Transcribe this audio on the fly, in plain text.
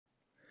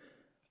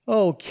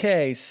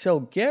Okay, so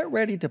get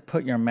ready to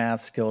put your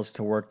math skills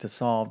to work to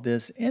solve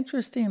this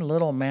interesting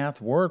little math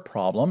word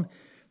problem.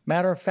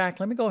 Matter of fact,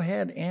 let me go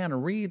ahead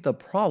and read the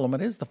problem.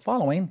 It is the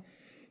following.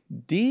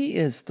 D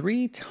is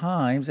 3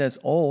 times as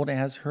old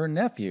as her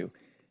nephew.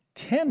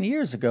 10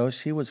 years ago,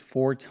 she was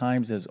 4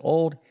 times as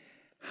old.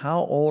 How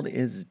old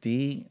is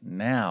D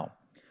now?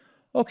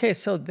 Okay,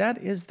 so that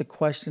is the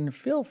question.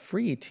 Feel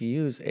free to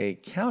use a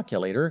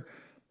calculator,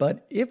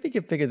 but if you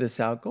can figure this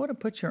out, go ahead and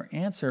put your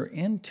answer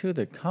into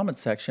the comment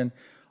section.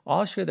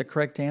 I'll share the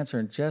correct answer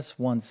in just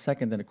 1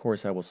 second. Then, of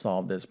course, I will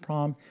solve this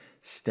problem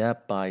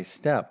step by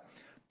step.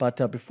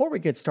 But before we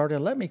get started,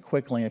 let me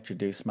quickly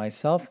introduce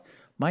myself.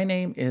 My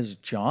name is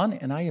John,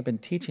 and I have been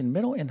teaching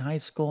middle and high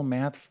school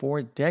math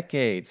for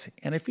decades.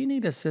 And if you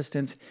need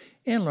assistance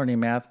in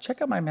learning math,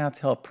 check out my math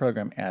help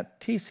program at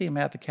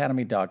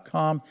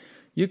tcmathacademy.com.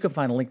 You can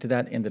find a link to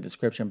that in the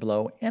description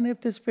below. And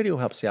if this video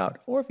helps you out,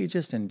 or if you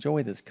just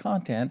enjoy this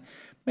content,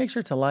 make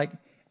sure to like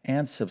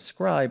and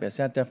subscribe, as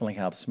that definitely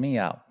helps me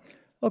out.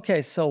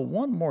 Okay, so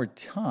one more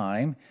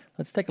time,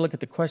 let's take a look at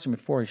the question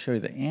before I show you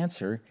the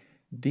answer.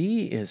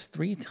 D is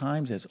 3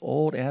 times as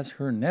old as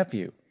her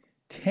nephew.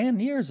 10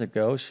 years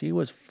ago, she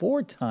was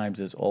 4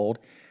 times as old.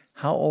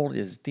 How old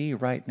is D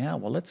right now?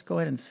 Well, let's go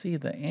ahead and see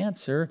the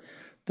answer.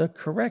 The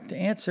correct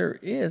answer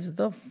is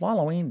the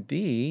following.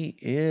 D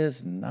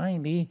is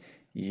 90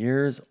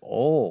 years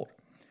old.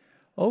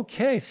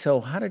 Okay, so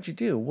how did you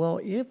do?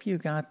 Well, if you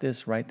got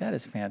this right, that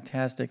is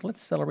fantastic.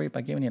 Let's celebrate by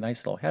giving you a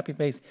nice little happy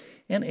face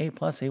and A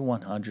plus a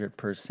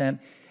 100%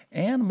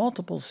 and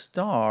multiple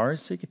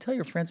stars so you can tell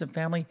your friends and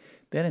family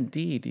that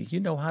indeed you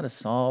know how to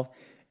solve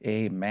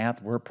a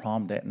math word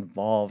problem that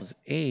involves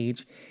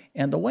age.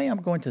 And the way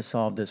I'm going to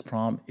solve this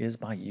problem is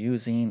by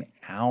using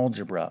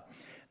algebra.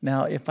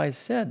 Now, if I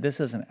said this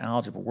is an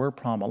algebra word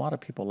problem, a lot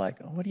of people are like,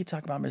 oh, what are you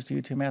talking about, Mr.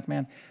 YouTube Math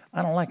Man?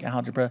 I don't like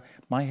algebra.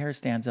 My hair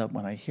stands up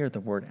when I hear the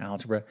word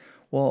algebra.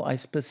 Well, I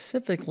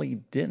specifically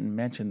didn't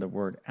mention the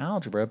word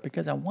algebra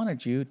because I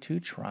wanted you to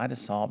try to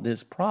solve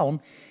this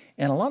problem.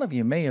 And a lot of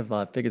you may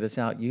have figured this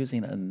out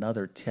using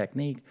another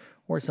technique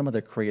or some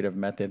other creative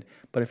method.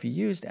 But if you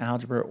used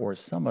algebra or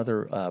some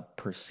other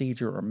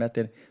procedure or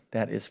method,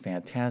 that is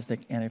fantastic.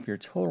 And if you're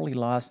totally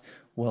lost,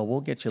 well,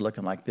 we'll get you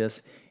looking like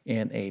this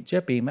in a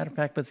jiffy. Matter of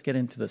fact, let's get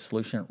into the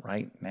solution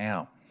right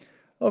now.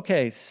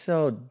 Okay,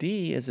 so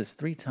D is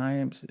 3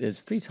 times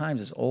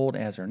as old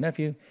as her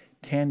nephew.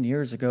 10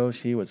 years ago,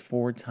 she was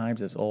 4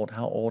 times as old.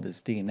 How old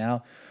is D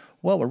now?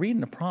 Well, we're reading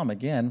the problem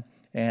again,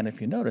 and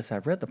if you notice,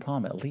 I've read the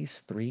problem at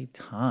least 3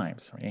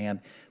 times. And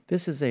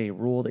this is a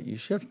rule that you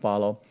should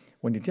follow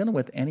when you're dealing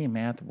with any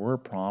math word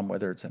problem,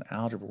 whether it's an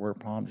algebra word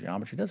problem,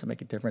 geometry, doesn't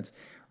make a difference.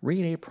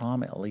 Read a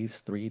problem at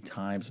least 3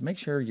 times. Make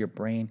sure your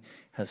brain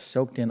has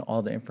soaked in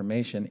all the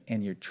information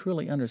and you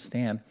truly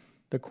understand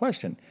the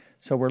question.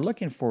 So we're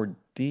looking for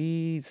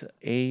D's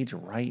age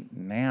right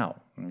now.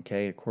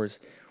 Okay, of course,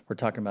 we're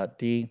talking about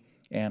D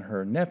and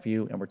her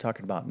nephew, and we're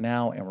talking about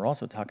now, and we're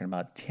also talking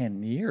about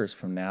 10 years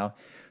from now.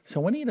 So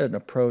we need an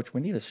approach,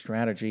 we need a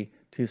strategy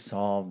to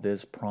solve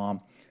this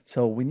problem.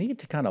 So we need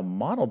to kind of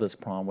model this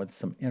problem with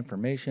some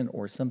information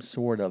or some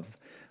sort of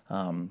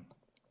um,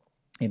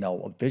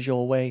 a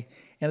visual way.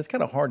 And it's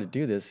kind of hard to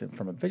do this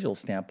from a visual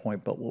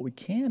standpoint, but what we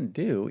can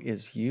do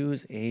is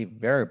use a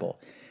variable.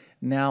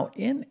 Now,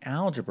 in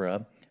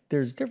algebra,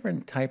 there's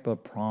different type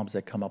of problems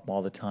that come up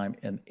all the time.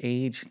 An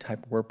age type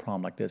word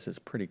problem like this is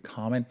pretty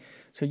common.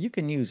 So you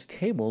can use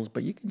tables,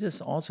 but you can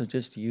just also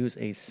just use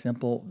a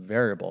simple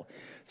variable.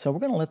 So we're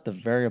going to let the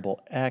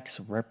variable x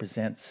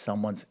represent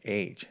someone's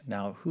age.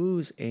 Now,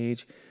 whose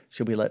age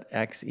should we let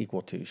x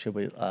equal to? Should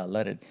we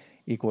let it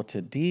equal to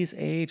D's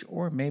age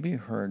or maybe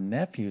her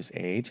nephew's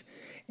age?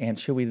 And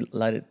should we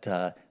let it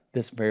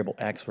this variable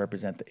x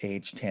represent the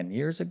age 10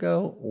 years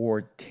ago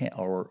or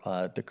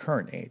the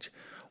current age?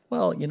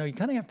 Well, you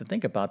kind of have to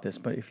think about this,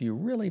 but if you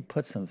really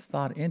put some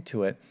thought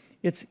into it,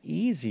 it's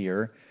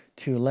easier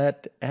to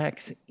let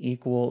x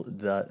equal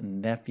the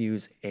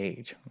nephew's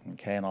age.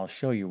 Okay, and I'll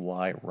show you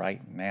why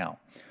right now.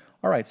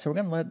 All right, so we're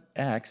going to let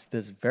x,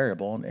 this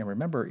variable, and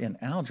remember in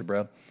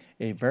algebra,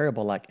 a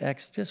variable like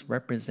x just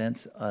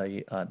represents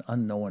an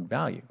unknown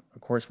value. Of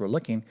course, we're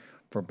looking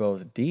for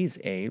both D's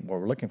age, well,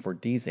 we're looking for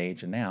D's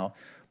age now,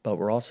 but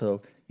we're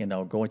also,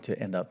 going to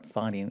end up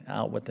finding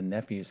out what the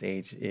nephew's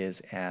age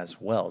is as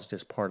well. It's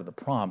just part of the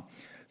problem.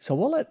 So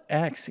we'll let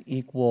x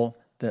equal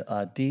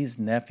the D's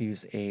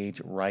nephew's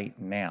age right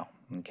now.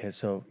 Okay,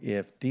 so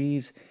if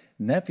D's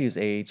nephew's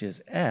age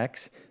is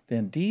x,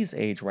 then D's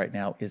age right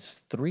now is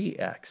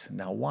 3x.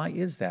 Now, why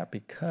is that?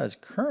 Because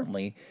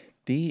currently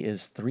D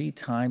is 3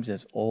 times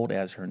as old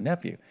as her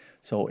nephew.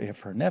 So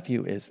if her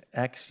nephew is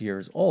x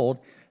years old,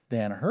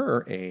 then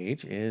her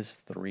age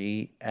is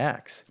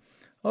 3x.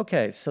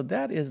 Okay, so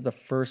that is the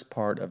first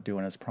part of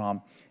doing this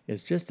problem,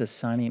 is just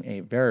assigning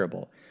a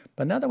variable.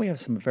 But now that we have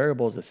some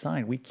variables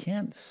assigned, we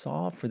can't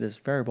solve for this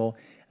variable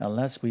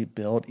unless we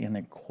build an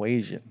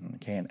equation,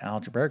 okay, an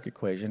algebraic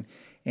equation.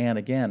 And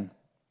again,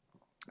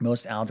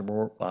 most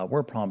algebra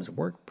word problems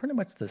work pretty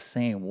much the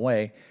same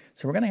way.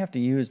 So we're going to have to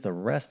use the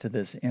rest of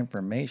this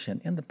information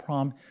in the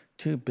problem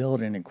to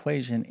build an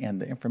equation. And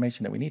the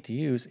information that we need to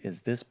use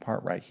is this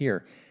part right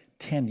here.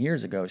 10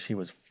 years ago, she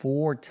was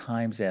 4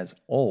 times as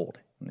old.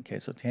 Okay,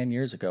 so 10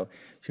 years ago,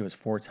 she was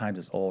 4 times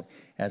as old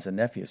as a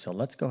nephew. So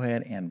let's go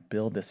ahead and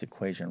build this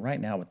equation right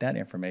now with that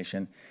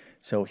information.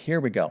 So here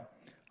we go.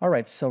 All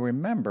right, so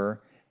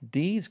remember,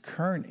 D's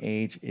current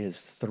age is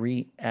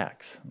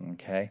 3x,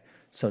 okay?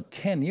 So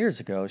 10 years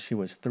ago, she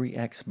was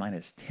 3x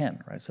minus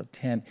 10, right? So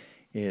 10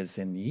 is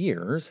in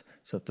years,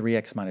 so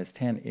 3x minus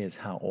 10 is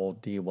how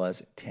old D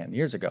was 10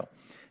 years ago.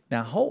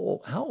 Now,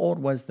 how old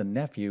was the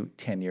nephew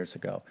 10 years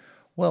ago?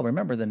 Well,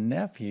 remember, the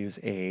nephew's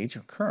age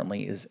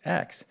currently is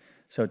x.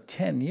 So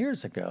 10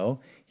 years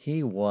ago,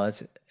 he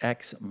was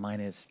x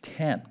minus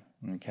 10,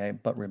 okay?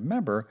 But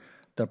remember,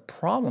 the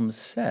problem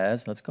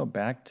says, let's go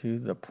back to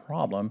the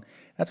problem.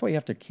 That's why you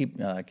have to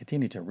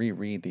continue to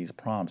reread these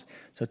problems.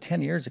 So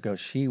 10 years ago,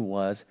 she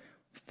was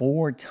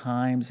 4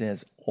 times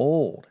as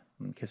old.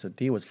 Okay, so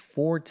D was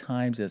 4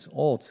 times as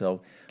old.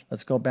 So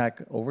let's go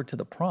back over to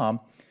the problem.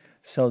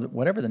 So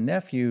whatever the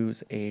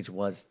nephew's age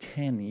was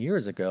 10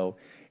 years ago,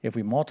 if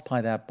we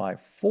multiply that by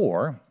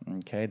 4,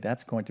 okay,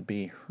 that's going to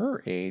be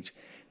her age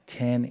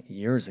 10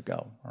 years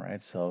ago. All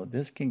right, so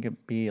this can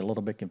be a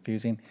little bit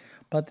confusing,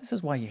 but this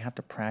is why you have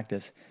to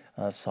practice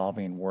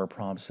solving word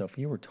problems. So if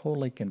you were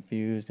totally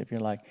confused, if you're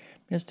like,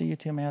 Mr.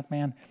 YouTube Math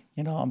Man,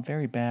 you know, I'm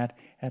very bad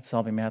at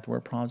solving math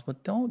word problems,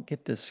 but don't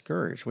get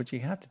discouraged. What you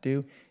have to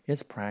do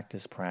is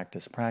practice,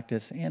 practice,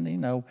 practice, and you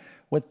know,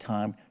 with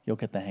time, you'll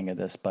get the hang of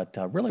this. But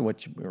really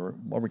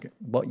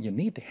what you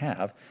need to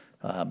have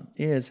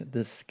is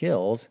the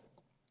skills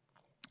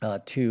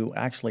to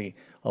actually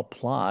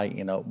apply,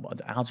 you know,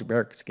 the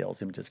algebraic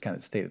skills, and just kind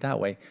of state it that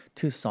way,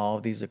 to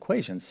solve these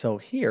equations. So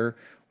here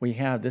we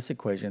have this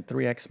equation,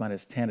 3x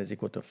minus 10 is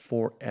equal to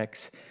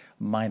 4x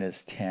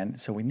minus 10.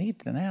 So we need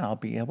to now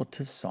be able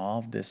to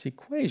solve this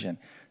equation.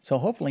 So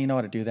hopefully you know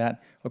how to do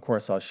that. Of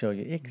course, I'll show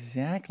you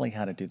exactly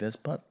how to do this,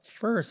 but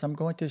first I'm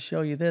going to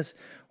show you this,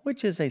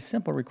 which is a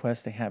simple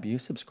request to have you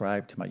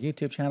subscribe to my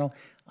YouTube channel.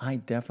 I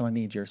definitely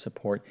need your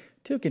support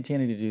to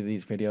continue to do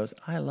these videos.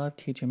 I love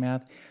teaching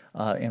math,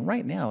 and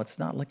right now it's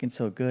not looking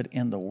so good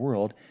in the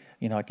world.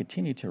 You know, I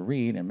continue to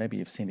read, and maybe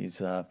you've seen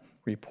these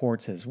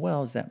reports as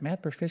well, is that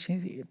math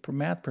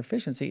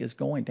proficiency is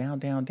going down,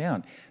 down,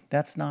 down.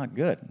 That's not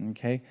good,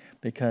 okay?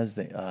 Because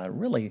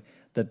really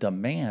the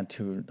demand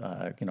to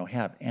you know,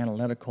 have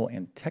analytical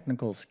and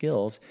technical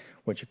skills,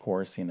 which of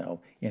course, you know,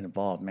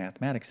 involve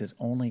mathematics, is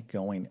only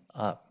going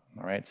up.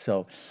 All right,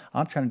 so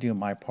I'm trying to do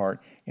my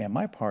part, and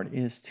my part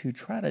is to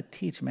try to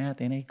teach math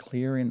in a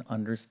clear and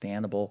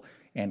understandable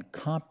and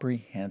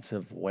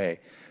comprehensive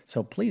way.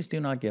 So please do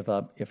not give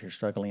up if you're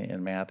struggling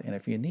in math, and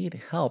if you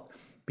need help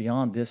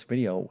beyond this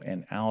video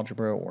in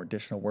algebra or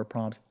additional word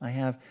problems, I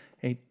have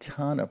a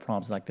ton of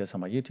problems like this on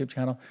my YouTube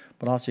channel,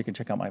 but also you can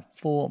check out my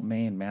full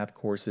main math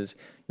courses.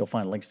 You'll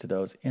find links to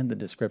those in the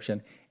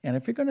description. And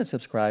if you're going to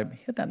subscribe,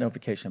 hit that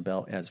notification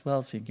bell as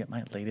well so you can get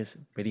my latest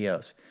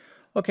videos.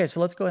 Okay, so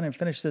let's go ahead and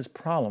finish this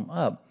problem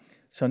up.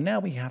 So now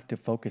we have to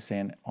focus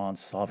in on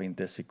solving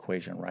this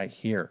equation right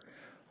here.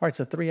 All right,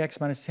 so 3x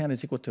minus 10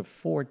 is equal to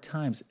 4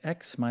 times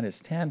x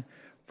minus 10.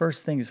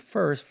 First things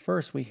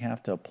first we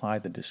have to apply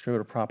the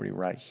distributive property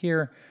right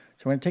here.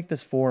 So we're going to take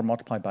this 4,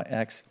 multiply by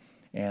x,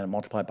 and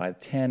multiply by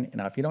 10.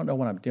 Now, if you don't know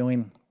what I'm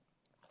doing,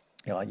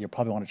 you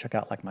probably want to check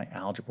out like my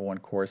Algebra 1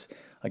 course.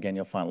 Again,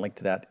 you'll find a link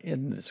to that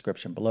in the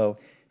description below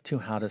to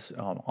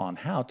on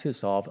how to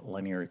solve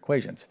linear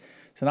equations.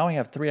 So now we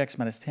have 3x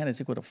minus 10 is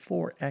equal to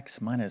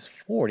 4x minus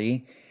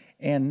 40.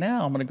 And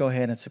now I'm going to go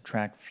ahead and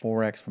subtract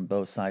 4x from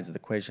both sides of the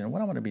equation. And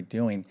what I'm going to be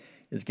doing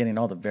is getting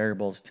all the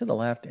variables to the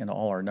left and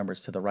all our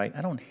numbers to the right.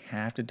 I don't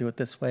have to do it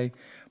this way,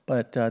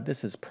 but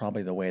this is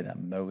probably the way that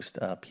most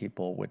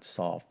people would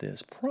solve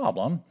this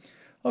problem.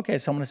 Okay,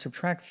 so I'm going to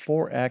subtract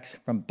 4x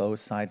from both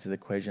sides of the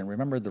equation.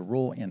 Remember the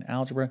rule in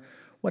algebra,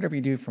 whatever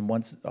you do from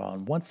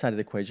on one side of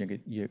the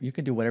equation, you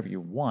can do whatever you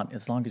want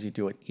as long as you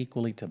do it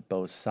equally to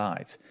both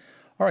sides.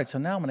 All right, so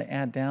now I'm going to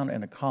add down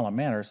in a column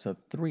manner. So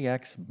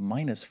 3x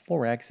minus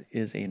 4x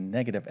is a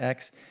negative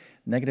x.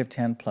 Negative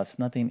 10 plus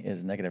nothing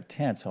is negative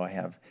 10. So I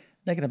have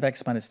negative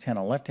x minus 10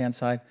 on the left-hand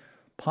side.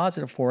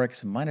 Positive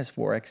 4x minus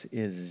 4x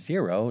is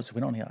 0, so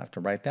we don't have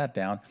to write that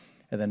down.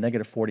 And then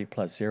negative 40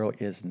 plus 0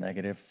 is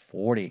negative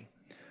 40.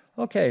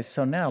 Okay,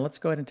 so now let's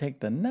go ahead and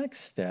take the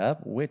next step,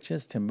 which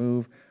is to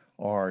move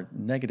our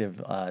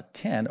negative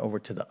 10 over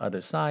to the other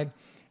side.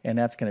 And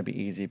that's going to be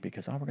easy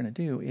because all we're going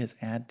to do is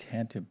add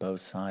 10 to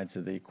both sides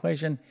of the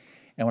equation.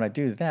 And when I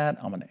do that,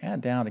 I'm going to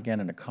add down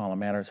again in a column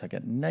manner. So I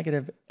get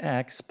negative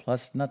x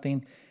plus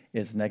nothing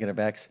is negative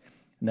x.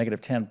 Negative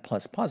 10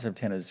 plus positive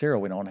 10 is 0.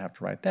 We don't have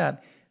to write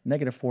that.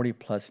 Negative 40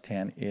 plus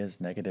 10 is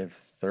negative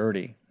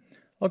 30.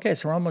 Okay,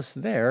 so we're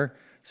almost there.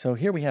 So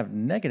here we have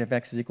negative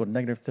x is equal to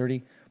negative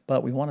 30.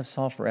 But we want to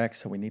solve for x,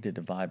 so we need to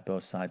divide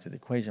both sides of the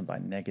equation by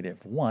negative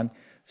 1.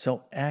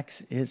 So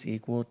x is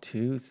equal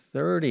to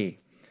 30.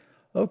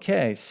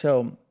 Okay,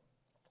 so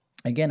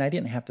Again, I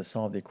didn't have to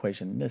solve the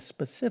equation in this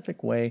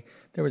specific way.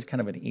 There was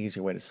kind of an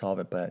easier way to solve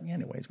it, but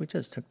anyways, we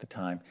just took the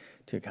time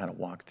to kind of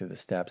walk through the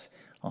steps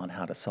on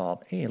how to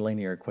solve a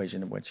linear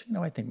equation, which,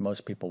 I think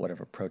most people would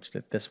have approached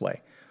it this way.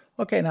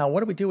 Okay, now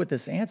what do we do with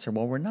this answer?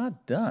 Well, we're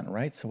not done,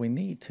 right? So we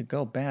need to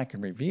go back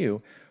and review.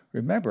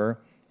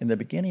 Remember, in the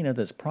beginning of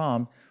this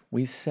problem,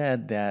 we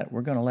said that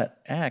we're going to let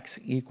x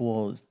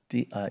equals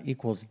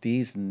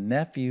D's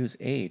nephew's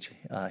age,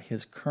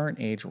 his current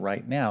age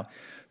right now.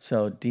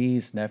 So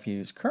D's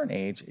nephew's current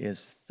age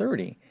is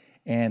 30,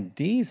 and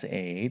D's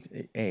age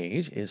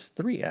is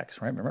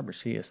 3x, right? Remember,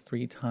 she is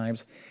 3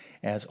 times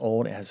as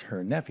old as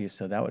her nephew,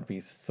 so that would be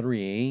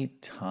 3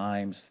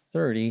 times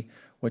 30,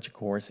 which of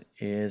course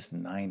is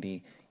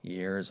 90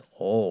 years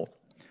old.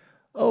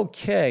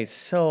 Okay,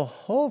 so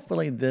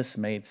hopefully this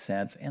made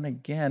sense. And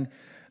again,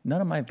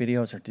 none of my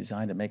videos are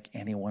designed to make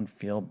anyone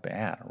feel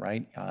bad,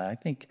 right? I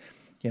think,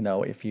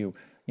 if you,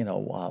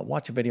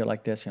 watch a video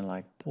like this, you're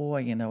like,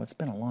 boy, it's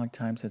been a long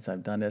time since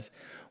I've done this.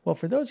 Well,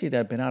 for those of you that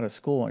have been out of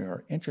school and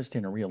are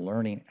interested in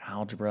relearning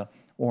algebra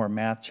or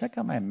math, check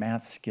out my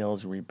Math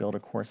Skills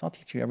Rebuilder course. I'll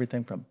teach you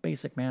everything from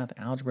basic math,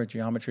 algebra,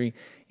 geometry,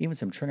 even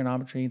some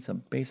trigonometry, and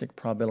some basic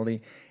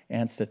probability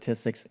and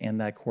statistics in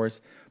that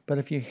course. But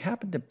if you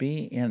happen to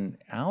be in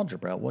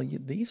algebra, well,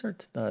 these are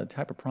the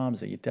type of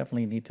problems that you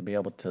definitely need to be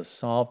able to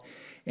solve.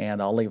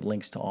 And I'll leave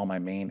links to all my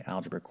main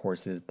algebra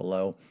courses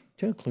below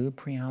to include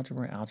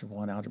pre-algebra, algebra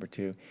 1, algebra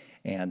 2.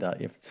 And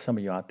if some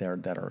of you out there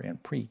that are in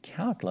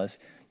pre-calculus,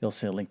 you'll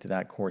see a link to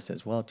that course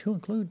as well to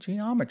include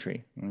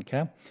geometry.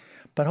 Okay.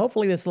 But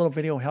hopefully this little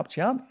video helped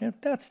you out.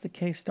 If that's the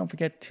case, don't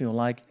forget to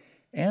like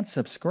and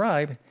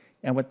subscribe.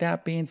 And with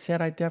that being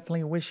said, I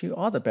definitely wish you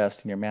all the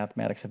best in your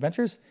mathematics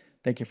adventures.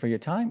 Thank you for your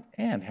time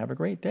and have a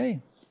great day.